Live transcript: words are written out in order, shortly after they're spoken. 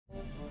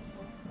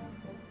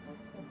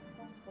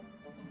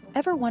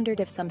Ever wondered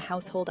if some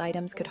household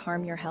items could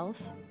harm your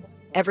health?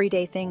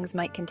 Everyday things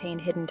might contain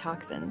hidden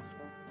toxins.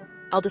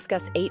 I'll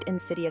discuss 8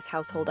 insidious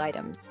household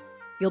items.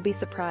 You'll be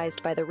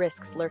surprised by the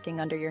risks lurking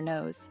under your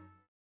nose.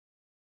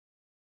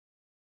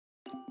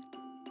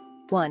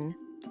 1.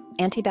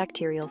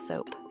 Antibacterial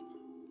soap.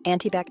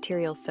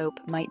 Antibacterial soap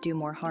might do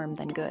more harm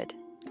than good.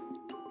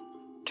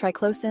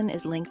 Triclosan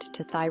is linked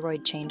to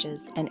thyroid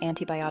changes and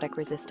antibiotic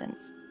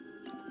resistance.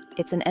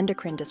 It's an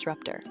endocrine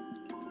disruptor.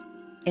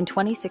 In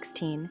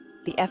 2016,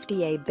 the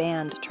FDA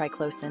banned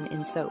triclosan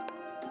in soap.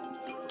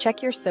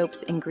 Check your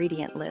soap's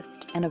ingredient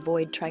list and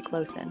avoid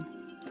triclosan.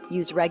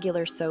 Use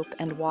regular soap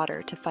and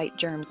water to fight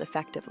germs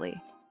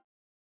effectively.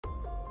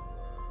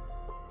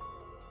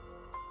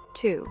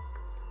 2.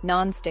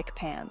 Non-stick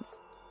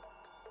pans.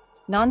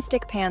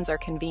 Non-stick pans are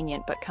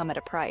convenient but come at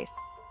a price.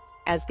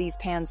 As these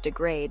pans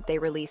degrade, they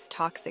release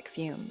toxic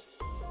fumes.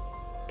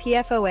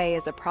 PFOA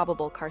is a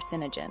probable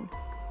carcinogen.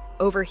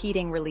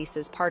 Overheating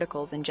releases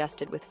particles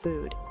ingested with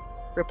food.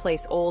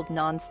 Replace old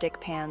non-stick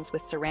pans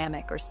with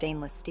ceramic or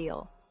stainless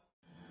steel.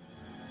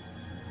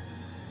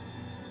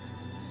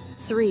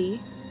 3.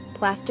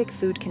 Plastic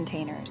food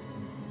containers.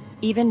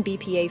 Even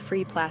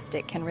BPA-free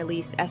plastic can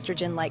release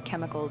estrogen-like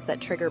chemicals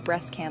that trigger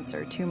breast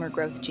cancer tumor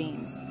growth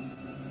genes.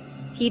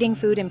 Heating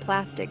food in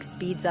plastic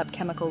speeds up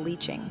chemical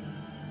leaching,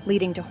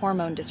 leading to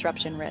hormone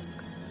disruption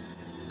risks.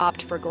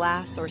 Opt for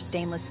glass or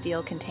stainless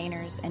steel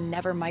containers and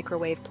never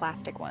microwave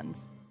plastic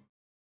ones.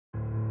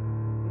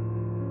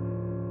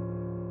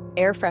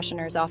 Air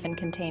fresheners often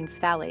contain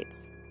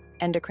phthalates,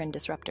 endocrine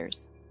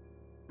disruptors.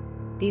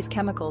 These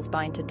chemicals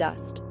bind to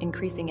dust,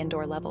 increasing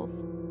indoor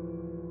levels.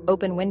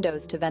 Open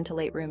windows to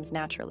ventilate rooms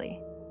naturally.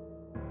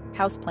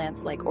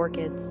 Houseplants like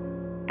orchids,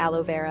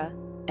 aloe vera,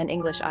 and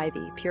English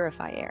ivy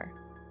purify air.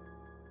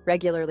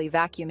 Regularly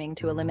vacuuming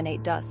to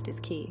eliminate dust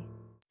is key.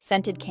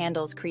 Scented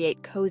candles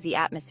create cozy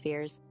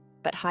atmospheres,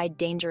 but hide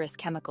dangerous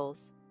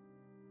chemicals.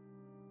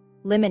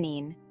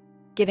 Limonene,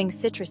 giving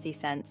citrusy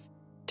scents,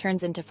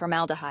 turns into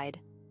formaldehyde,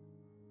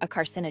 a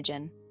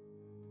carcinogen.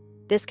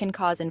 This can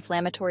cause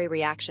inflammatory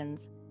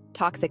reactions,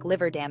 toxic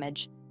liver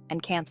damage,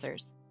 and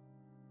cancers.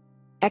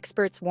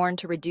 Experts warn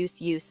to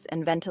reduce use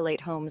and ventilate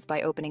homes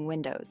by opening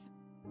windows.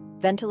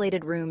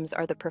 Ventilated rooms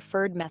are the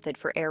preferred method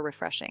for air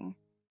refreshing.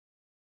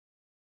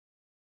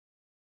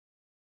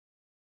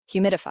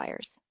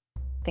 Humidifiers.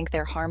 Think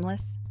they're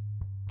harmless?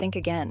 Think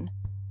again.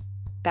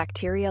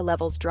 Bacteria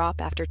levels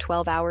drop after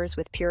 12 hours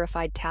with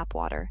purified tap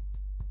water.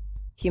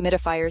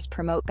 Humidifiers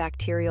promote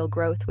bacterial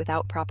growth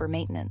without proper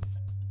maintenance.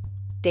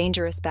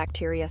 Dangerous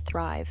bacteria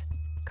thrive,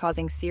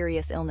 causing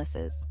serious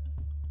illnesses.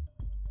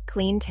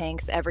 Clean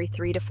tanks every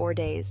 3 to 4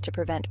 days to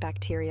prevent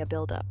bacteria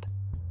buildup.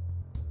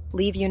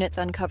 Leave units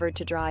uncovered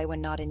to dry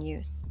when not in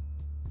use.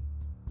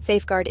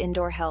 Safeguard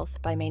indoor health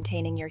by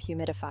maintaining your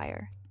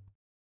humidifier.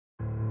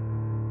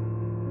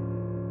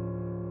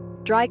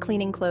 Dry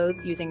cleaning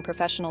clothes using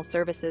professional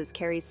services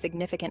carries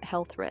significant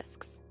health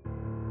risks.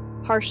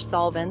 Harsh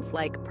solvents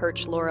like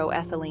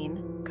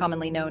perchloroethylene,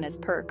 commonly known as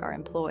PERC, are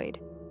employed.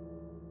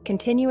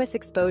 Continuous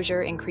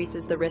exposure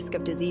increases the risk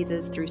of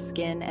diseases through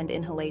skin and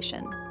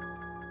inhalation.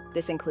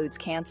 This includes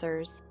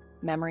cancers,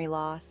 memory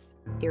loss,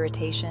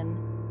 irritation,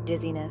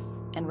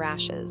 dizziness, and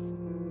rashes.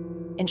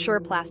 Ensure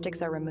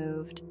plastics are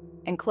removed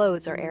and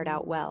clothes are aired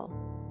out well.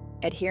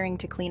 Adhering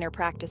to cleaner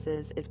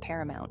practices is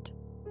paramount.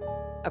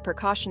 A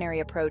precautionary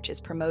approach is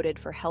promoted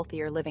for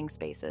healthier living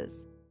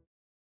spaces.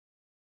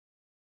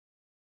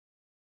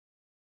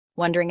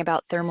 Wondering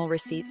about thermal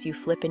receipts you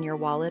flip in your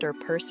wallet or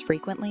purse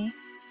frequently?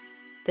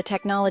 The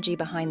technology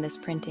behind this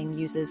printing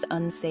uses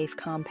unsafe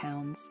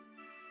compounds.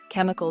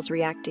 Chemicals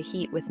react to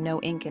heat with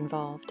no ink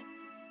involved.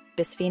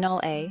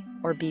 Bisphenol A,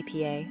 or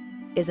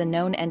BPA, is a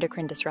known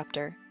endocrine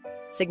disruptor,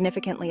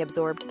 significantly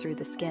absorbed through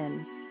the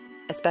skin,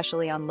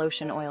 especially on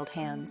lotion-oiled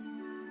hands.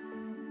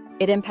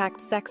 It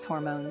impacts sex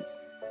hormones,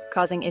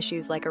 causing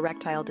issues like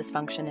erectile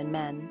dysfunction in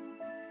men,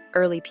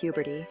 early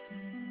puberty,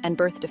 and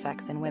birth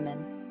defects in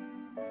women.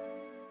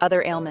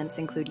 Other ailments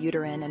include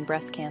uterine and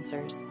breast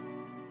cancers,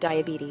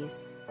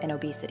 diabetes, and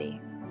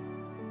obesity.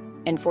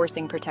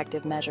 Enforcing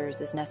protective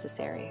measures is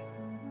necessary.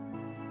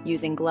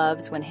 Using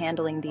gloves when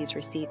handling these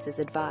receipts is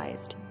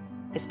advised,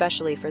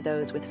 especially for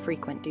those with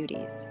frequent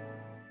duties.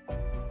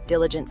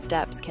 Diligent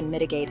steps can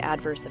mitigate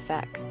adverse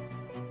effects.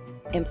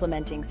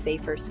 Implementing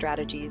safer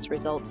strategies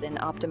results in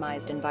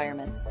optimized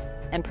environments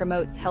and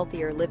promotes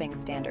healthier living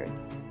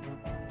standards.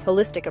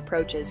 Holistic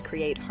approaches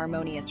create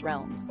harmonious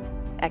realms,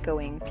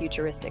 echoing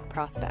futuristic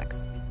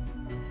prospects.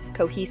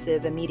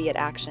 Cohesive, immediate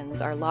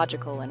actions are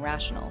logical and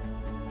rational.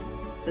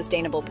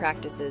 Sustainable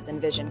practices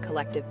envision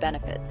collective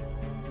benefits,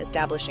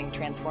 establishing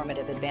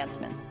transformative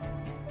advancements.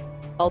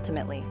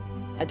 Ultimately,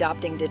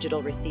 adopting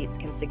digital receipts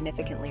can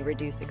significantly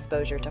reduce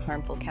exposure to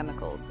harmful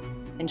chemicals,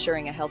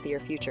 ensuring a healthier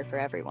future for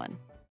everyone.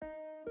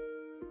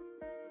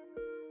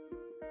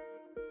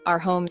 Our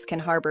homes can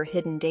harbor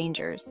hidden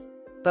dangers,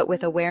 but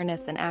with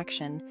awareness and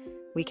action,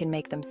 we can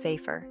make them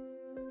safer.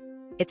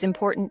 It's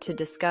important to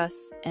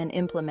discuss and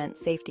implement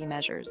safety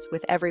measures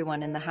with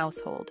everyone in the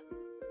household.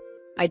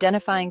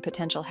 Identifying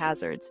potential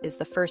hazards is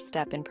the first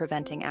step in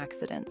preventing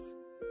accidents.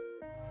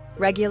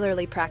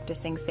 Regularly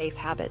practicing safe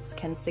habits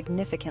can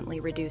significantly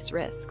reduce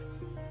risks.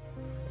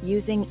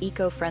 Using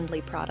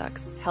eco-friendly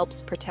products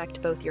helps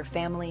protect both your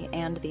family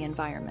and the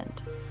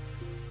environment.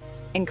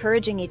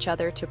 Encouraging each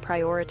other to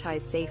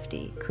prioritize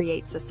safety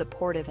creates a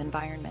supportive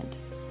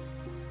environment.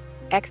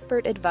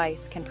 Expert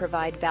advice can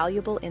provide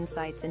valuable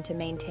insights into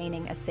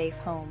maintaining a safe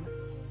home.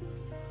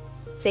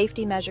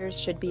 Safety measures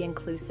should be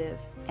inclusive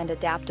and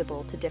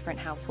adaptable to different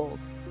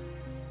households.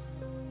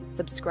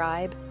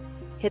 Subscribe,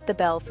 hit the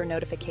bell for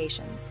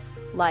notifications,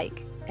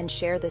 like, and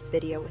share this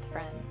video with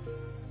friends.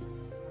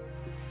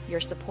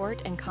 Your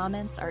support and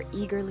comments are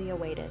eagerly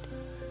awaited.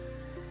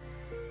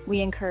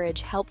 We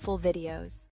encourage helpful videos,